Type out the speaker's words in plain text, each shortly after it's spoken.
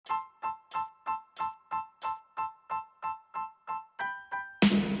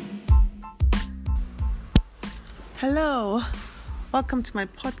Hello, welcome to my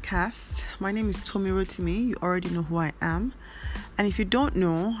podcast. My name is Tomi Rotimi. You already know who I am. And if you don't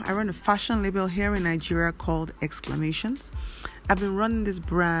know, I run a fashion label here in Nigeria called Exclamations. I've been running this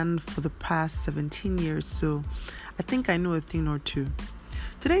brand for the past 17 years, so I think I know a thing or two.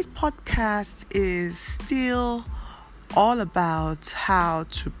 Today's podcast is still all about how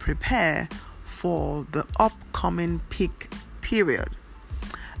to prepare for the upcoming peak period.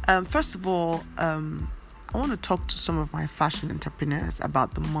 First of all, I want to talk to some of my fashion entrepreneurs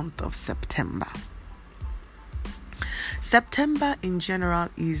about the month of September. September in general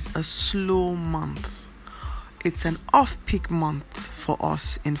is a slow month. It's an off-peak month for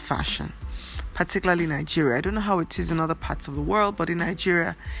us in fashion, particularly Nigeria. I don't know how it is in other parts of the world, but in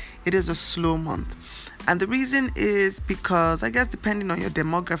Nigeria, it is a slow month. And the reason is because, I guess, depending on your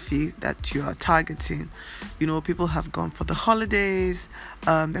demography that you are targeting, people have gone for the holidays,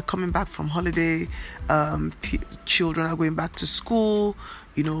 they're coming back from holiday, children are going back to school,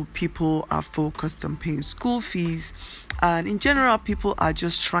 people are focused on paying school fees, and in general, people are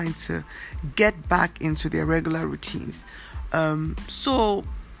just trying to get back into their regular routines. So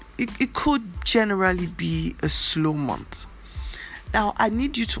it could generally be a slow month. Now, I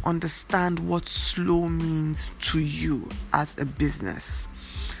need you to understand what slow means to you as a business.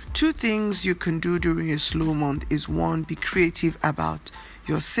 Two things you can do during a slow month is, one, be creative about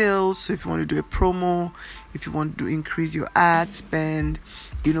your sales. So if you want to do a promo, if you want to increase your ad spend,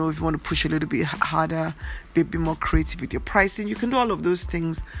 if you want to push a little bit harder, be a bit more creative with your pricing, you can do all of those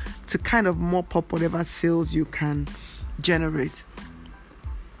things to kind of mop up whatever sales you can generate.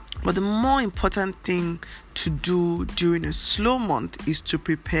 But the more important thing to do during a slow month is to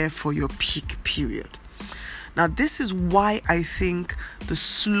prepare for your peak period. Now, this is why I think the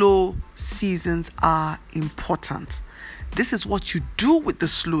slow seasons are important. This is what you do with the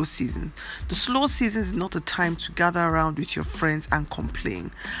slow season. The slow season is not a time to gather around with your friends and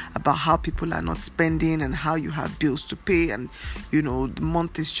complain about how people are not spending and how you have bills to pay and, the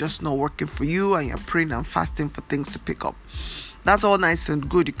month is just not working for you and you're praying and fasting for things to pick up. That's all nice and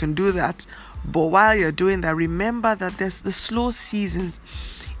good. You can do that. But while you're doing that, remember that there's the slow seasons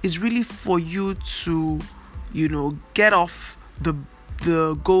is really for you to, get off the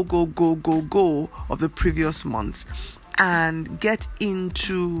go of the previous months and get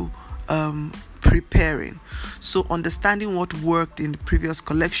into preparing. So understanding what worked in the previous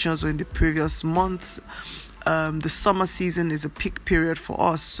collections or in the previous months. The summer season is a peak period for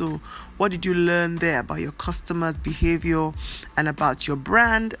us. So what did you learn there about your customers' behavior and about your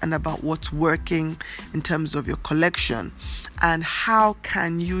brand and about what's working in terms of your collection? And how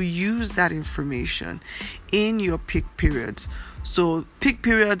can you use that information in your peak periods? So peak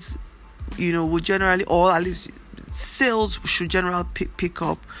periods, will generally, or at least sales should generally pick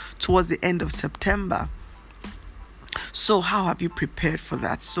up towards the end of September. So how have you prepared for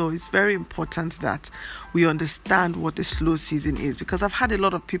that? So it's very important that we understand what the slow season is, because I've had a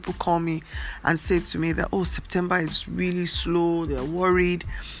lot of people call me and say to me that, September is really slow. They're worried.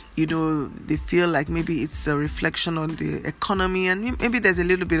 They feel like maybe it's a reflection on the economy, and maybe there's a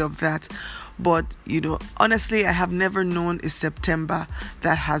little bit of that. But, honestly, I have never known a September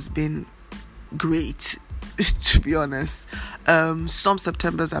that has been great, to be honest. Some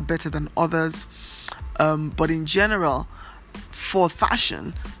Septembers are better than others. But in general, for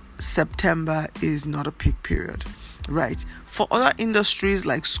fashion, September is not a peak period, right? For other industries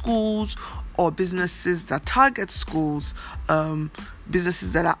like schools or businesses that target schools,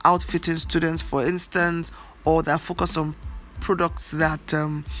 businesses that are outfitting students, for instance, or that are focused on products that,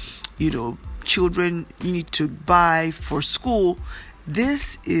 children need to buy for school,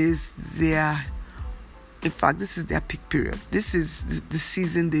 this is their peak period. This is the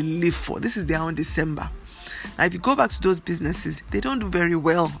season they live for. This is their own December. Now, if you go back to those businesses, they don't do very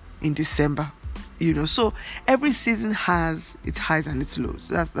well in December. So every season has its highs and its lows.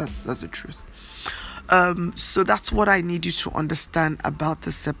 That's the truth. So that's what I need you to understand about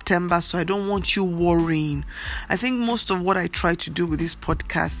the September. So I don't want you worrying. I think most of what I try to do with this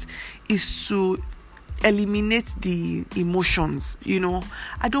podcast is to eliminate the emotions.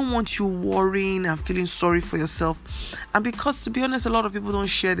 I don't want you worrying and feeling sorry for yourself. And because, to be honest, a lot of people don't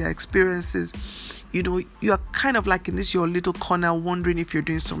share their experiences. You are kind of like in your little corner wondering if you're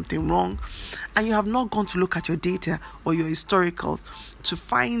doing something wrong, and you have not gone to look at your data or your historicals to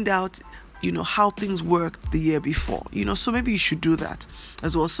find out how things worked the year before. So maybe you should do that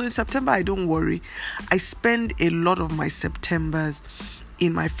as well. So in September, I don't worry. I spend a lot of my Septembers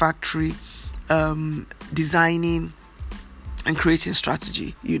in my factory designing and creating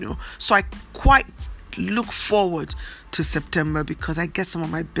strategy, So I quite look forward to September because I get some of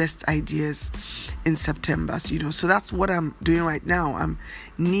my best ideas in September. So that's what I'm doing right now. I'm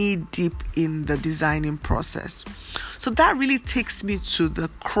knee deep in the designing process. So that really takes me to the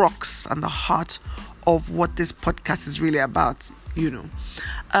crux and the heart of what this podcast is really about.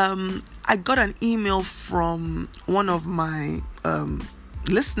 I got an email from one of my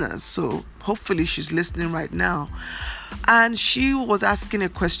listeners, so hopefully she's listening right now, and she was asking a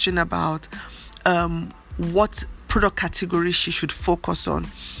question about what product category she should focus on.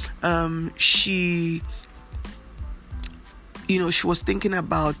 She was thinking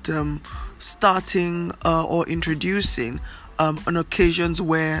about starting or introducing on occasions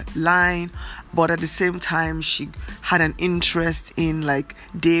wear line, but at the same time she had an interest in like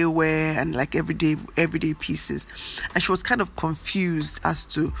day wear and like everyday pieces, and she was kind of confused as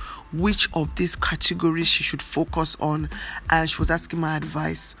to which of these categories she should focus on, and she was asking my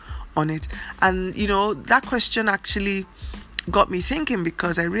advice on it. And that question actually got me thinking,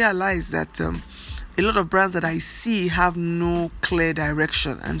 because I realized that a lot of brands that I see have no clear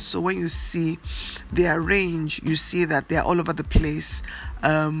direction, and so when you see their range, you see that they're all over the place.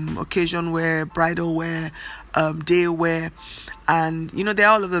 Occasion wear, bridal wear, day wear, and they're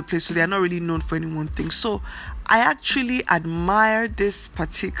all over the place, so they're not really known for any one thing. So I actually admire this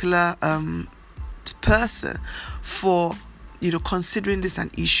particular person for considering this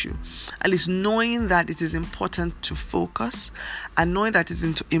an issue, at least knowing that it is important to focus and knowing that it's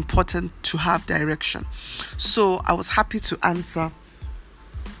important to have direction. So I was happy to answer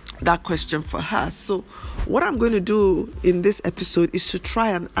that question for her. So what I'm going to do in this episode is to try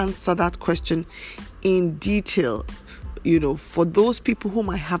and answer that question in detail, for those people who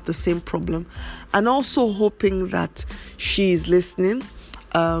might have the same problem, and also hoping that she is listening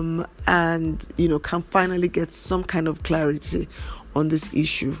and can finally get some kind of clarity on this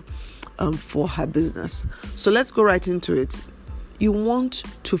issue for her business. So let's go right into it. You want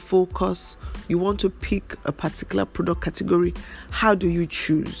to focus, you want to pick a particular product category. How do you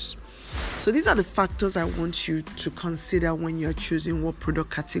choose? So these are the factors I want you to consider when you're choosing what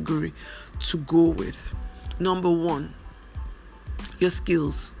product category to go with. Number one, your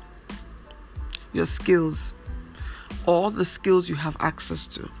skills. Or the skills you have access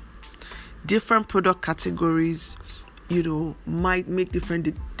to. Different product categories, might make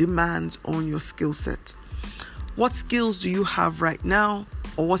different demands on your skill set. What skills do you have right now,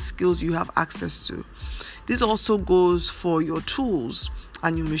 or what skills do you have access to? This also goes for your tools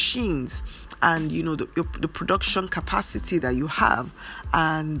and your machines, and the production capacity that you have,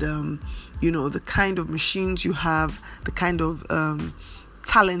 and the kind of machines you have, the kind of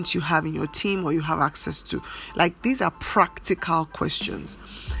talent you have in your team or you have access to. Like, these are practical questions.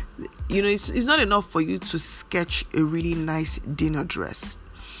 It's not enough for you to sketch a really nice dinner dress.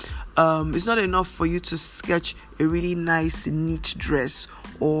 It's not enough for you to sketch a really nice neat dress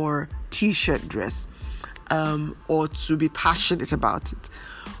or t-shirt dress, or to be passionate about it.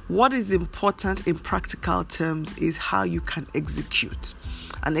 What is important in practical terms is how you can execute,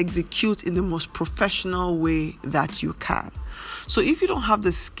 and execute in the most professional way that you can. So if you don't have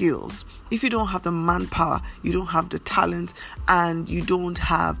the skills, if you don't have the manpower, you don't have the talent, and you don't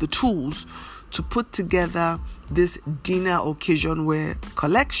have the tools to put together this dinner occasion wear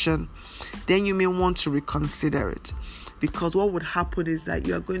collection, then you may want to reconsider it. Because what would happen is that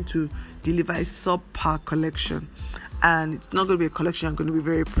you are going to deliver a subpar collection, and it's not going to be a collection you're going to be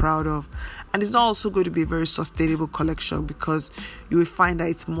very proud of. And it's not also going to be a very sustainable collection, because you will find that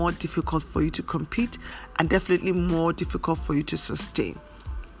it's more difficult for you to compete and definitely more difficult for you to sustain.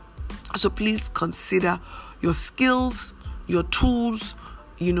 So please consider your skills, your tools,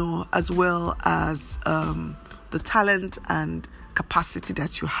 as well as the talent and capacity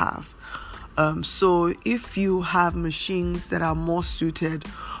that you have. So if you have machines that are more suited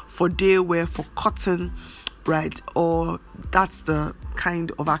for day wear, for cotton, right, or that's the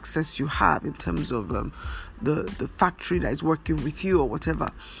kind of access you have in terms of the factory that is working with you or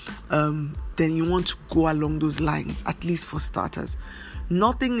whatever, then you want to go along those lines, at least for starters.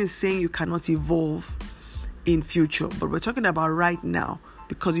 Nothing is saying you cannot evolve in future, but we're talking about right now,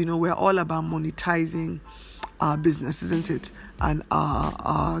 because we're all about monetizing our business, isn't it, and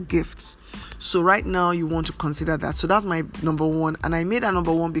our gifts. So right now you want to consider that. So that's my number one, and I made that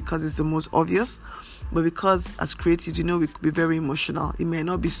number one because it's the most obvious, but because as creatives, we could be very emotional. It may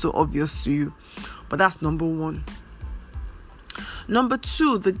not be so obvious to you, but that's number one. Number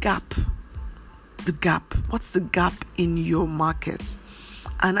two, the gap. What's the gap in your market?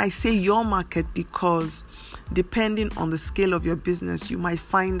 And I say your market because depending on the scale of your business, you might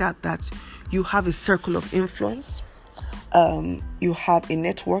find out that you have a circle of influence. You have a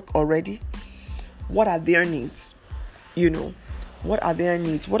network already what are their needs? What are their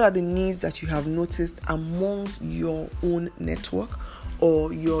needs? What are the needs that you have noticed amongst your own network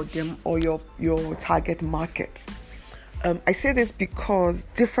or your target market? I say this because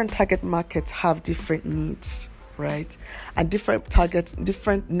different target markets have different needs, right? And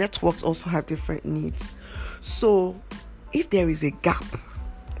different networks also have different needs. So if there is a gap,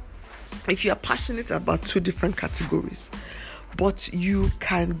 if you are passionate about two different categories, but you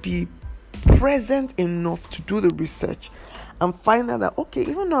can be present enough to do the research and find out that, okay,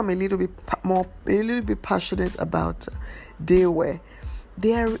 even though I'm a little bit passionate about day wear,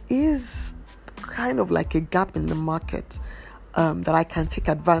 there is kind of like a gap in the market that I can take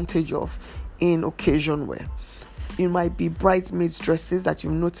advantage of in occasion wear. It might be bridesmaids dresses that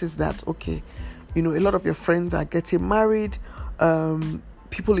you've noticed that, okay, a lot of your friends are getting married,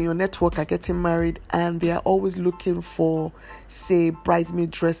 people in your network are getting married, and they are always looking for, say, bridesmaid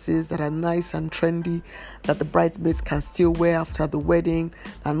dresses that are nice and trendy, that the bridesmaids can still wear after the wedding,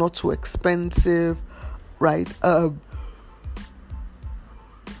 are not too expensive, right? And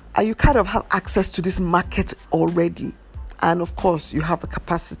you kind of have access to this market already. And of course, you have a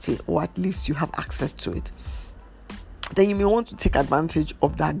capacity, or at least you have access to it. Then you may want to take advantage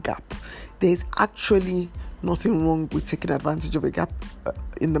of that gap. There's actually nothing wrong with taking advantage of a gap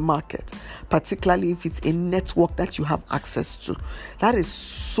in the market, particularly if it's a network that you have access to. That is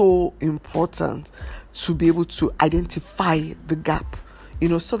so important, to be able to identify the gap,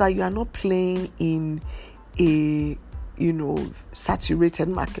 so that you are not playing in a, saturated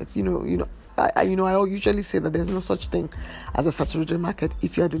market. I usually say that there's no such thing as a saturated market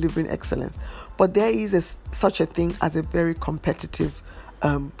if you are delivering excellence, but there is such a thing as a very competitive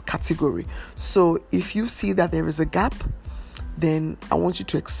category. So if you see that there is a gap, then I want you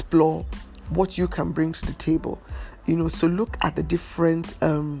to explore what you can bring to the table. So look at the different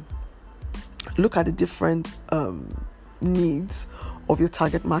needs of your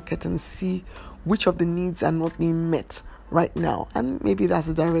target market and see which of the needs are not being met right now, and maybe that's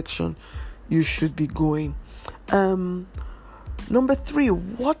the direction you should be going. Number 3,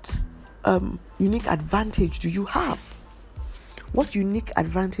 what unique advantage do you have? What unique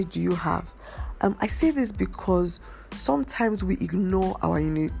advantage do you have? I say this because sometimes we ignore our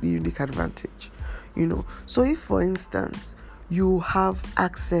unique advantage. So if, for instance, you have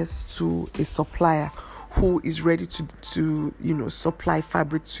access to a supplier who is ready to supply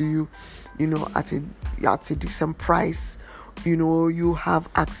fabric to you, at a decent price, you have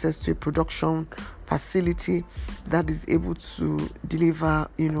access to a production facility that is able to deliver,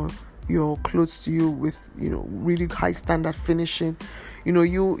 your clothes to you with, really high standard finishing.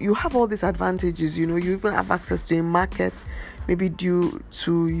 You have all these advantages. You even have access to a market, maybe due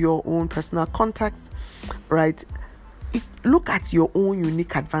to your own personal contacts, right? Look at your own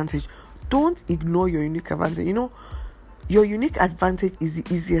unique advantage. Don't ignore your unique advantage. Your unique advantage is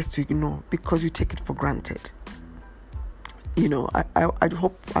the easiest to ignore because you take it for granted. I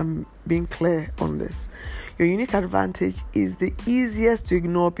hope I'm being clear on this. Your unique advantage is the easiest to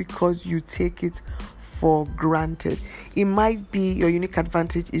ignore because you take it for granted. It might be your unique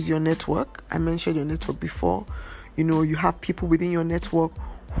advantage is your network. I mentioned your network before. You have people within your network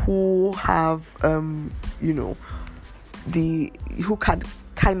who have, who can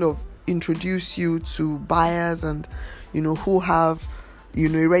kind of introduce you to buyers and, who have, a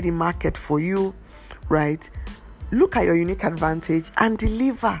ready market for you, right? Look at your unique advantage and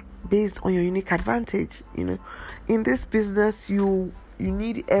deliver based on your unique advantage. In this business, you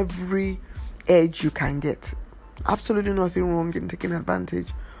need every edge you can get. Absolutely nothing wrong in taking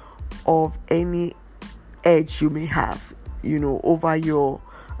advantage of any edge you may have, over your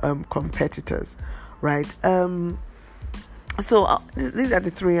competitors, right? So these are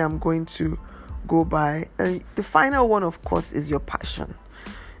the 3 I'm going to go by. The final one, of course, is your passion.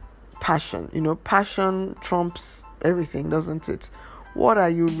 Passion trumps everything, doesn't it? What are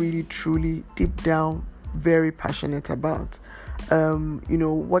you really, truly, deep down, very passionate about?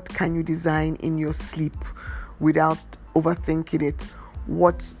 What can you design in your sleep without overthinking it?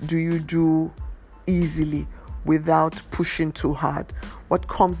 What do you do easily without pushing too hard? What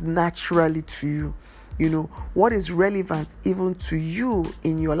comes naturally to you? What is relevant even to you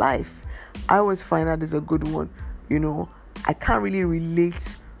in your life? I always find that is a good one. I can't really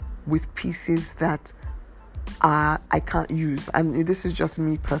relate with pieces that I can't use, and this is just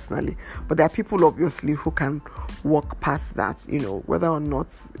me personally, but there are people obviously who can walk past that, whether or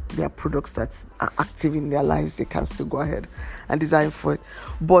not there are products that are active in their lives, they can still go ahead and design for it.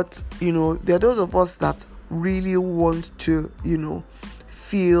 But there are those of us that really want to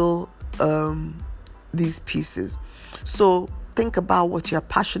feel these pieces. So think about what you're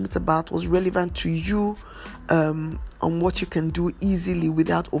passionate about, what's relevant to you, on what you can do easily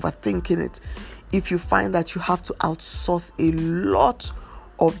without overthinking it. If you find that you have to outsource a lot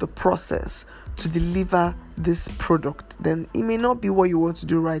of the process to deliver this product, then it may not be what you want to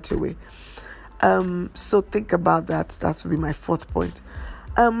do right away. So think about that. That would be my fourth point.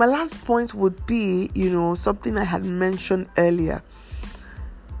 My last point would be, something I had mentioned earlier.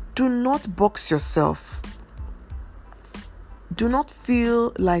 Do not box yourself. Do not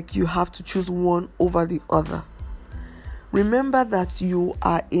feel like you have to choose one over the other. Remember that you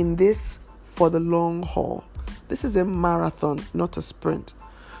are in this for the long haul. This is a marathon, not a sprint.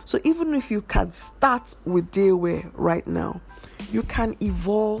 So even if you can start with Daywear right now, you can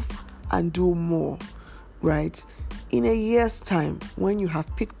evolve and do more, right? In a year's time, when you have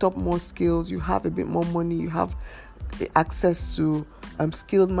picked up more skills, you have a bit more money, you have access to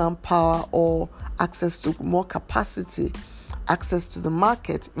skilled manpower or access to more capacity, access to the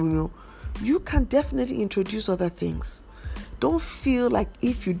market, you can definitely introduce other things. Don't feel like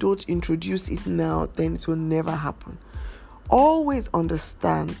if you don't introduce it now, then it will never happen. Always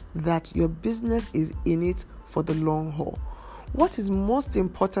understand that your business is in it for the long haul. What is most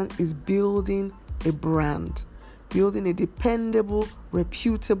important is building a brand, building a dependable,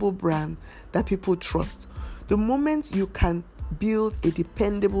 reputable brand that people trust. The moment you can build a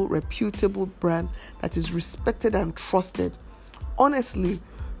dependable, reputable brand that is respected and trusted, honestly,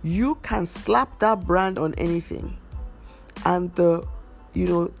 you can slap that brand on anything. And the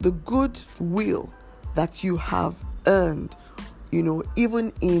goodwill that you have earned,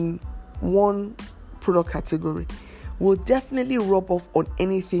 even in one product category, will definitely rub off on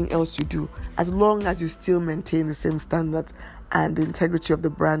anything else you do, as long as you still maintain the same standards and the integrity of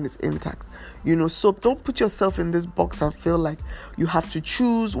the brand is intact. So don't put yourself in this box and feel like you have to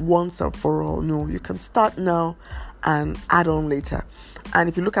choose once and for all. No, you can start now and add on later. And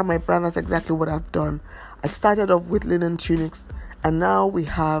if you look at my brand, that's exactly what I've done. I started off with linen tunics, and now we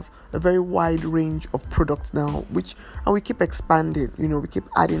have a very wide range of products now, and we keep expanding. We keep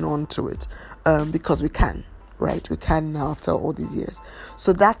adding on to it because we can. Right, we can now after all these years.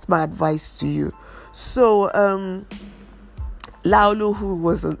 So that's my advice to you. So Laulu, who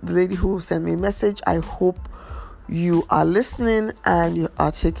was the lady who sent me a message, I hope you are listening and you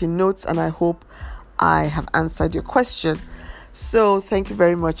are taking notes, and I hope I have answered your question. So thank you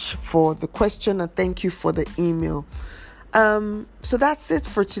very much for the question, and thank you for the email. So that's it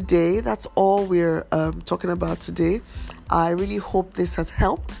for today. That's all we're talking about today. I really hope this has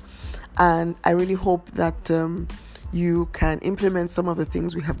helped. And I really hope that you can implement some of the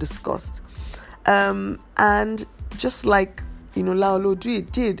things we have discussed. And just like, Laolo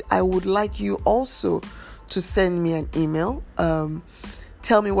did, I would like you also to send me an email.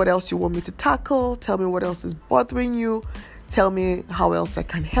 Tell me what else you want me to tackle. Tell me what else is bothering you. Tell me how else I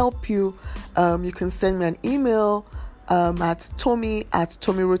can help you. You can send me an email at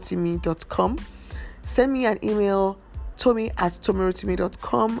tommy@tommyrotimi.com. Send me an email,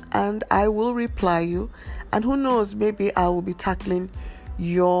 tommy@tommyrotimi.com, and I will reply you. And who knows, maybe I will be tackling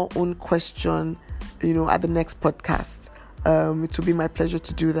your own question, at the next podcast. It will be my pleasure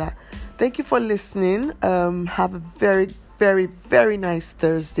to do that. Thank you for listening. Have a very, very, very nice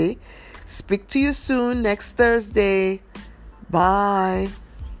Thursday. Speak to you soon next Thursday. Bye.